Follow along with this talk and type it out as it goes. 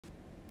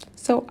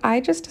So I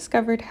just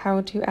discovered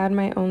how to add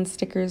my own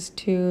stickers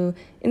to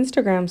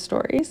Instagram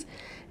stories,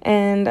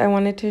 and I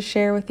wanted to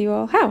share with you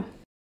all how.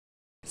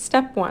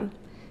 Step 1.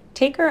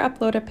 Take or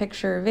upload a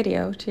picture or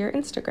video to your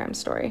Instagram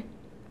story,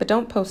 but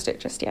don't post it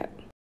just yet.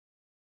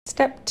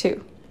 Step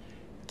 2.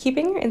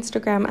 Keeping your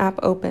Instagram app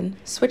open,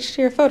 switch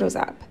to your Photos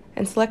app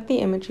and select the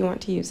image you want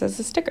to use as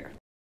a sticker.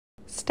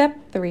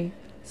 Step 3.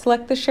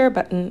 Select the Share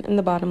button in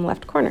the bottom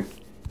left corner.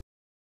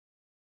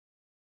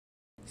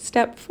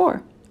 Step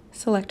 4.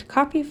 Select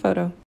Copy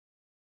Photo.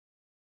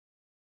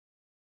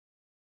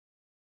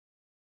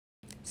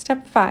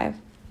 Step 5.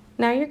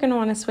 Now you're going to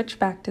want to switch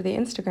back to the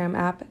Instagram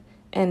app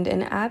and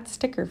an Add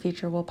Sticker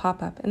feature will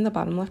pop up in the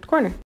bottom left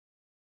corner.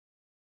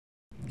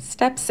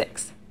 Step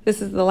 6.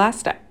 This is the last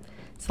step.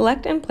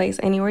 Select and place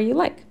anywhere you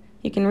like.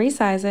 You can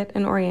resize it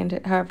and orient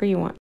it however you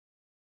want.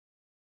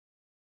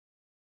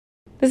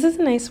 This is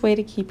a nice way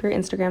to keep your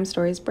Instagram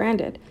stories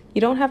branded.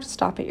 You don't have to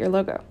stop at your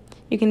logo.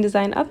 You can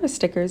design other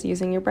stickers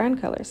using your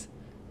brand colors.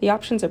 The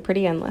options are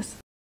pretty endless.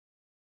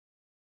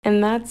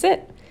 And that's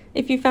it!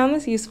 If you found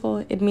this useful,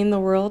 it'd mean the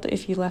world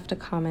if you left a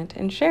comment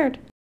and shared.